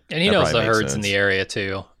Negan. And he knows the herds in the area,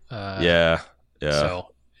 too. Yeah. So.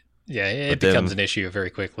 Yeah, it becomes an issue very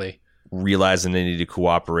quickly. Realizing they need to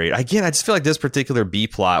cooperate. Again, I just feel like this particular B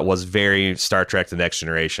plot was very Star Trek The Next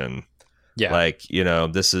Generation. Yeah. Like, you know,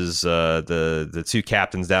 this is the two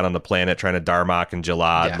captains down on the planet trying to Darmok and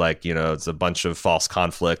Jalad. Yeah. Like, you know, it's a bunch of false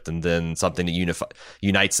conflict and then something that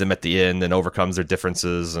unites them at the end and overcomes their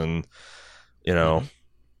differences. And, you know.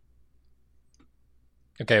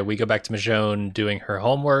 Okay, we go back to Michonne doing her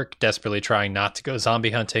homework, desperately trying not to go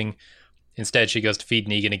zombie hunting. Instead, she goes to feed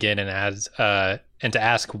Negan again and to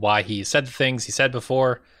ask why he said the things he said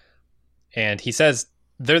before. And he says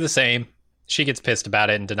they're the same. She gets pissed about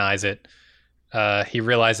it and denies it. He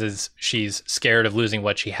realizes she's scared of losing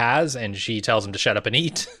what she has, and she tells him to shut up and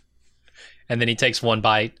eat. And then he takes one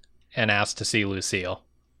bite and asks to see Lucille.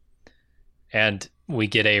 And we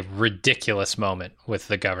get a ridiculous moment with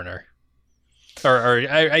the governor. Or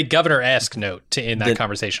a governor-esque note to end that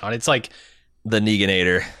conversation on. It's like... The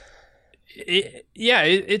Neganator. I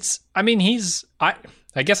guess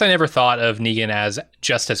I never thought of Negan as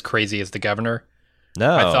just as crazy as the governor.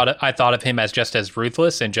 No, I thought of him as just as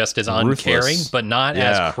ruthless and just as uncaring, but not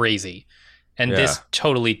as crazy. And this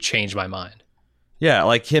totally changed my mind. Yeah,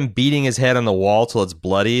 like him beating his head on the wall till it's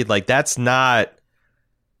bloody. Like that's not.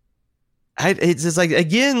 It's just like,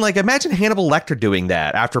 again, like imagine Hannibal Lecter doing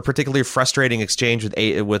that after a particularly frustrating exchange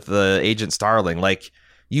with Agent Starling. Like.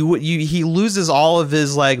 He loses all of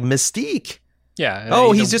his like mystique.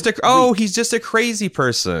 Yeah. He's just a crazy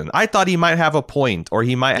person. I thought he might have a point, or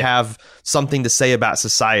he might have something to say about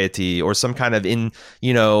society, or some kind of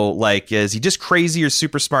like, is he just crazy or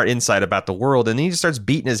super smart insight about the world? And then he just starts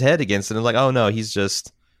beating his head against it, and like, oh no,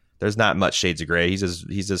 there's not much shades of gray. He's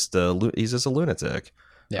just a lunatic.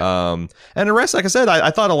 Yeah. And the rest, like I said, I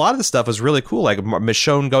thought a lot of the stuff was really cool. Like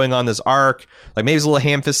Michonne going on this arc, like maybe it was a little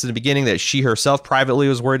ham-fisted in the beginning that she herself privately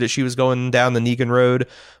was worried that she was going down the Negan road.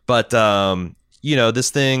 But,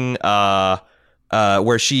 this thing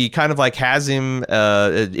where she kind of like has him,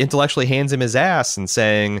 intellectually hands him his ass and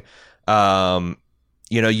saying,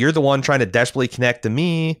 you're the one trying to desperately connect to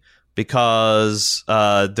me because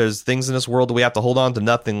there's things in this world that we have to hold on to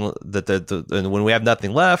nothing and when we have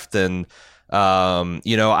nothing left. And,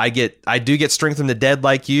 I do get strength from the dead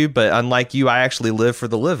like you, but unlike you, I actually live for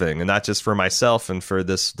the living and not just for myself and for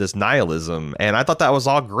this nihilism. And I thought that was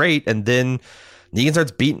all great. And then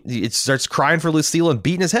Negan starts crying for Lucille and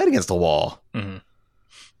beating his head against the wall. Mm-hmm.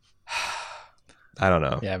 I don't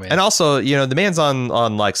know. Yeah, man. And also, the man's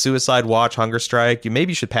on like suicide watch, hunger strike.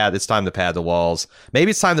 Maybe you should it's time to pad the walls.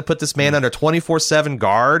 Maybe it's time to put this man under 24/7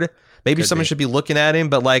 guard. Maybe someone should be looking at him,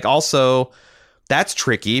 but like also, that's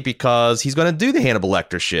tricky because he's going to do the Hannibal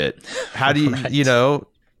Lecter shit. How do you, right.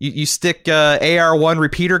 You stick AR-1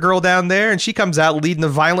 repeater girl down there and she comes out leading the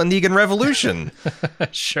violent Negan revolution.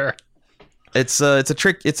 Sure. It's a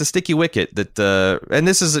trick. It's a sticky wicket that, and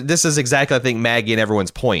this is exactly, I think, Maggie and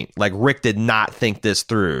everyone's point. Like Rick did not think this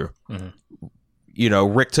through.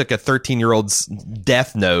 Mm-hmm. Rick took a 13-year-old's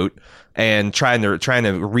death note and trying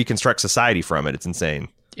to reconstruct society from it. It's insane.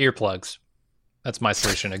 Earplugs. That's my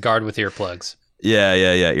solution. A guard with earplugs. Yeah.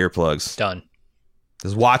 Earplugs. Done.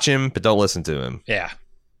 Just watch him, but don't listen to him. Yeah.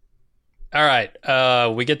 All right.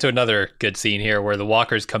 We get to another good scene here where the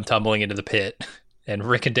walkers come tumbling into the pit, and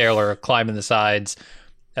Rick and Daryl are climbing the sides.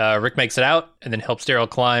 Rick makes it out, and then helps Daryl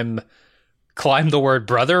climb the word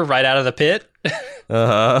brother right out of the pit.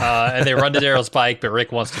 And they run to Daryl's bike, but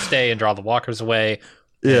Rick wants to stay and draw the walkers away.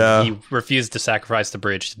 Yeah. He refused to sacrifice the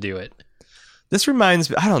bridge to do it. This reminds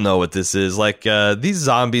me, I don't know what this is. Like, these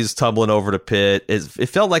zombies tumbling over the pit. It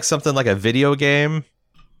felt like something like a video game.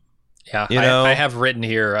 Yeah, I have written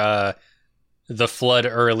here, the flood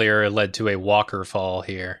earlier led to a walker fall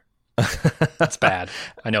here. That's bad.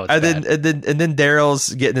 I know it's bad. And then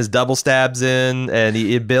Daryl's getting his double stabs in, and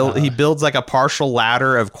he builds like a partial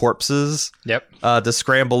ladder of corpses. Yep. To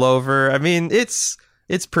scramble over. I mean, it's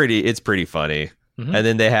pretty funny. Mm-hmm. And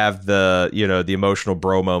then they have the emotional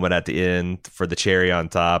bro moment at the end for the cherry on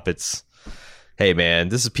top. It's, hey man,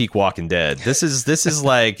 this is peak Walking Dead. This is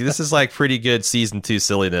like pretty good season 2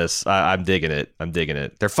 silliness. I'm digging it.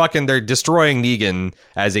 They're destroying Negan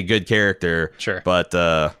as a good character. Sure. But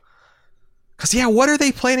because what are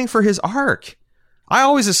they planning for his arc? I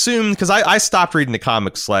always assumed, because I stopped reading the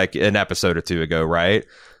comics like an episode or two ago, right?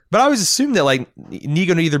 But I always assumed that like Negan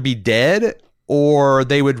would either be dead or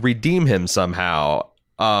they would redeem him somehow.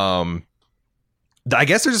 I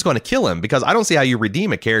guess they're just going to kill him, because I don't see how you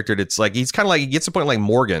redeem a character that's like, he's kind of like, he gets to a point like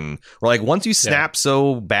Morgan, where like once you snap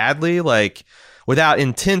so badly, like without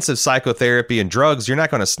intensive psychotherapy and drugs, you're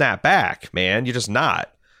not going to snap back, man. You're just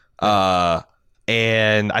not.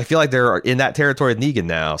 And I feel like they're in that territory with Negan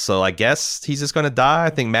now. So I guess he's just going to die. I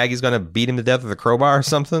think Maggie's going to beat him to death with a crowbar or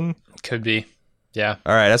something. Could be. Yeah.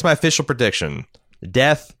 All right. That's my official prediction.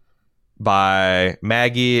 Death by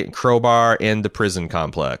Maggie, crowbar, and the prison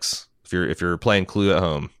complex. If you're playing Clue at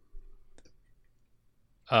home.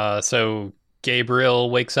 So Gabriel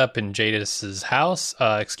wakes up in Jadis's house.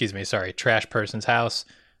 Trash person's house.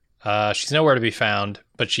 She's nowhere to be found,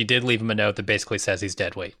 but she did leave him a note that basically says he's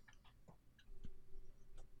dead weight.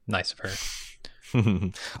 Nice of her.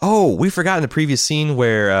 Oh, we forgot in the previous scene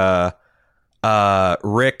where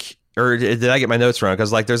Rick, or did I get my notes wrong?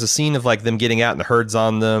 Because like there's a scene of like them getting out and the herd's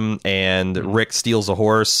on them, and Rick steals a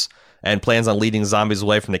horse and plans on leading zombies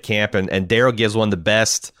away from the camp, and Daryl gives one of the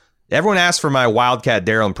best. Everyone asks for my Wildcat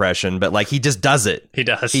Daryl impression, but like he just does it. He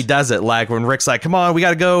does it. Like when Rick's like, "Come on, we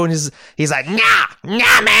got to go," and he's like,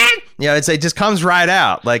 "Nah, man." It just comes right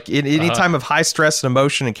out. Like in any time of high stress and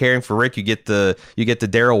emotion and caring for Rick, you get the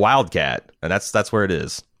Daryl Wildcat, and that's where it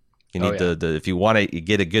is. You need the if you want to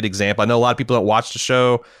get a good example. I know a lot of people don't watch the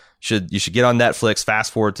show. You should get on Netflix.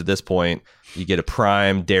 Fast forward to this point, you get a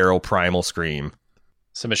prime Daryl primal scream.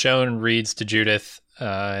 So Michonne reads to Judith,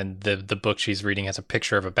 and the book she's reading has a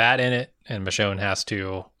picture of a bat in it, and Michonne has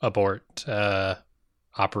to abort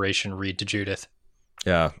Operation Read to Judith.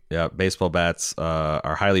 Yeah. Baseball bats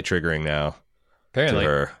are highly triggering now. Apparently. To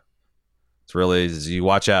her. It's really, you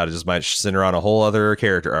watch out, it just might send her on a whole other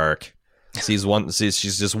character arc. She's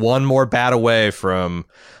just one more bat away from...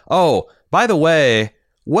 Oh, by the way,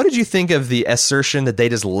 what did you think of the assertion that they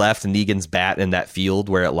just left Negan's bat in that field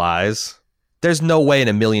where it lies? There's no way in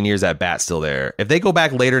a million years that bat's still there. If they go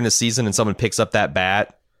back later in the season and someone picks up that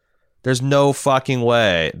bat, there's no fucking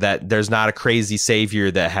way that there's not a crazy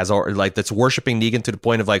savior that has like that's worshiping Negan to the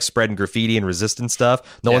point of like spreading graffiti and resistance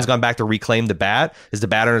stuff. No one's gone back to reclaim the bat. Is the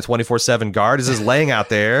bat under a 24/7 guard? Is just laying out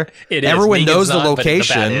there? Everyone knows the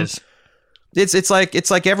location. It's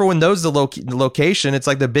like everyone knows the location. It's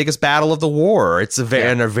like the biggest battle of the war. It's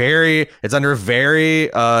under a very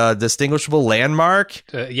distinguishable landmark.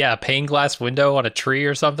 A pane glass window on a tree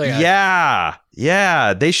or something. Yeah.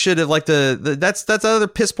 They should have that's other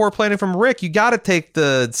piss poor planning from Rick. You got to take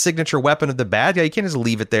the signature weapon of the bad guy. You can't just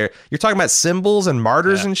leave it there. You're talking about symbols and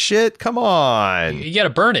martyrs and shit. Come on. You got to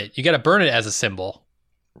burn it. You got to burn it as a symbol.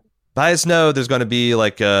 I just know there's going to be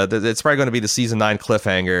like it's probably going to be the season 9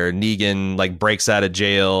 cliffhanger. Negan like breaks out of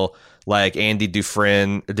jail like Andy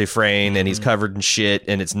Dufresne, and he's covered in shit,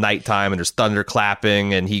 and it's nighttime, and there's thunder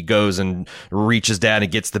clapping, and he goes and reaches down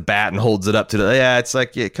and gets the bat and holds it up to the it's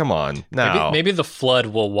like come on now. Maybe the flood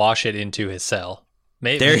will wash it into his cell.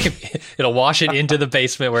 Maybe it'll wash it into the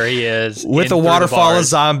basement where he is with a waterfall of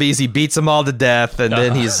zombies. He beats them all to death, and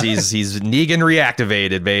then he's Negan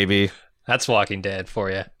reactivated, baby. That's Walking Dead for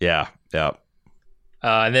you. Yeah.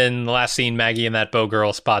 And then the last scene, Maggie and that bow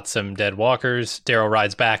girl spot some dead walkers. Daryl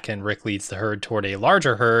rides back, and Rick leads the herd toward a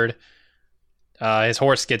larger herd. His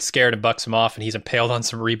horse gets scared and bucks him off, and he's impaled on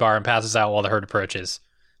some rebar and passes out while the herd approaches.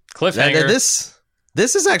 Cliffhanger.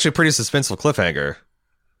 This is actually a pretty suspenseful cliffhanger.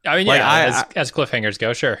 I mean, as cliffhangers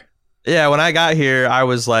go, sure. Yeah, when I got here, I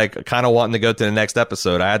was like kind of wanting to go to the next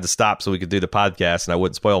episode. I had to stop so we could do the podcast, and I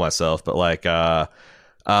wouldn't spoil myself. But like,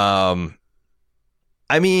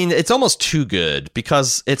 I mean, it's almost too good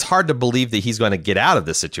because it's hard to believe that he's going to get out of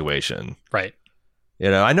this situation. Right.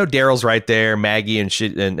 I know Daryl's right there. Maggie and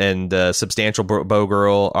substantial bow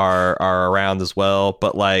girl are around as well.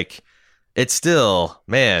 But like, it's still,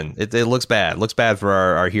 man, it looks bad. It looks bad for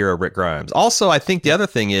our hero Rick Grimes. Also, I think the other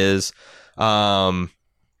thing is, part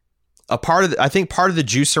of the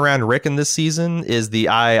juice around Rick in this season is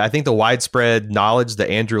I think the widespread knowledge that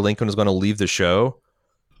Andrew Lincoln was going to leave the show.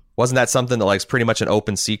 Wasn't that something that like is pretty much an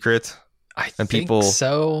open secret? I think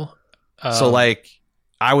so. So like,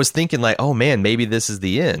 I was thinking like, oh man, maybe this is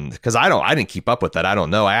the end, because I didn't keep up with that. I don't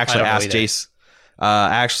know. I actually asked Jason.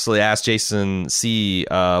 Asked Jason C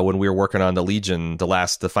when we were working on the Legion,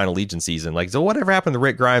 the final Legion season, like, so whatever happened to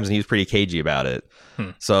Rick Grimes, and he was pretty cagey about it.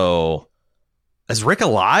 So is Rick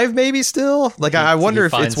alive? Maybe still. Like, I wonder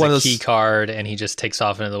if it's one of those key card and he just takes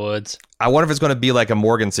off into the woods. I wonder if it's going to be like a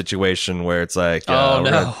Morgan situation where it's like, oh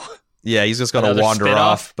no. Yeah, he's just going to wander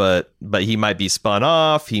off, but he might be spun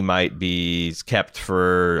off. He might be kept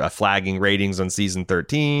for flagging ratings on season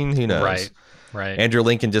 13. Who knows? Right. Andrew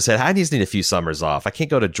Lincoln just said, I just need a few summers off. I can't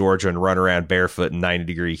go to Georgia and run around barefoot in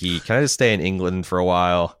 90-degree heat. Can I just stay in England for a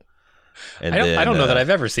while? And I don't know that I've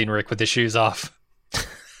ever seen Rick with his shoes off,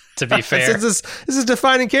 to be fair. This is a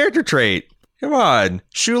defining character trait. Come on.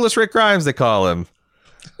 Shoeless Rick Grimes, they call him.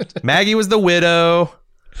 Maggie was the widow.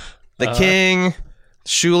 The king.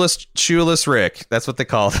 Shoeless Rick. That's what they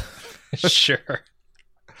called him. Sure.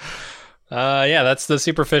 Yeah, that's the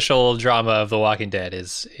superficial drama of The Walking Dead.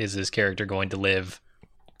 Is this character going to live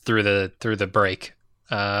through the break?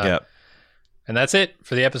 Yep. And that's it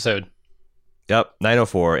for the episode. Yep,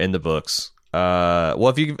 904 in the books. Well,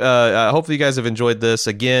 if you hopefully you guys have enjoyed this.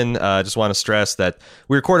 Again, just want to stress that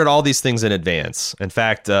we recorded all these things in advance. In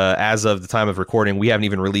fact, as of the time of recording, we haven't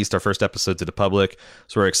even released our first episode to the public,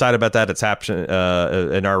 so we're excited about that. It's happening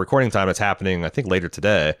in our recording time. It's happening, I think, later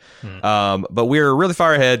today. But we're really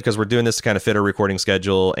far ahead because we're doing this to kind of fit our recording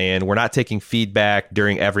schedule, and we're not taking feedback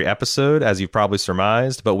during every episode, as you've probably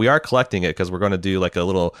surmised. But we are collecting it because we're going to do like a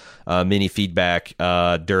little mini feedback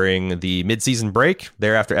during the mid-season break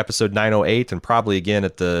there after episode 908. And probably again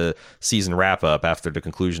at the season wrap up after the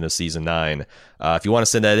conclusion of season 9. If you want to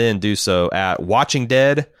send that in, do so at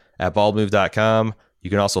watchingdead@baldmove.com. You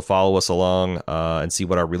can also follow us along and see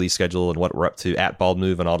what our release schedule and what we're up to at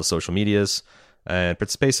baldmove on all the social medias, and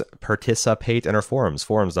participate in our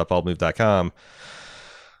forums.baldmove.com.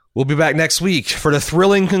 We'll be back next week for the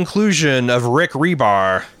thrilling conclusion of Rick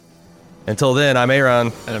Rebar. Until then, I'm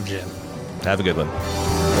Aaron. And I'm Jim. Have a good one.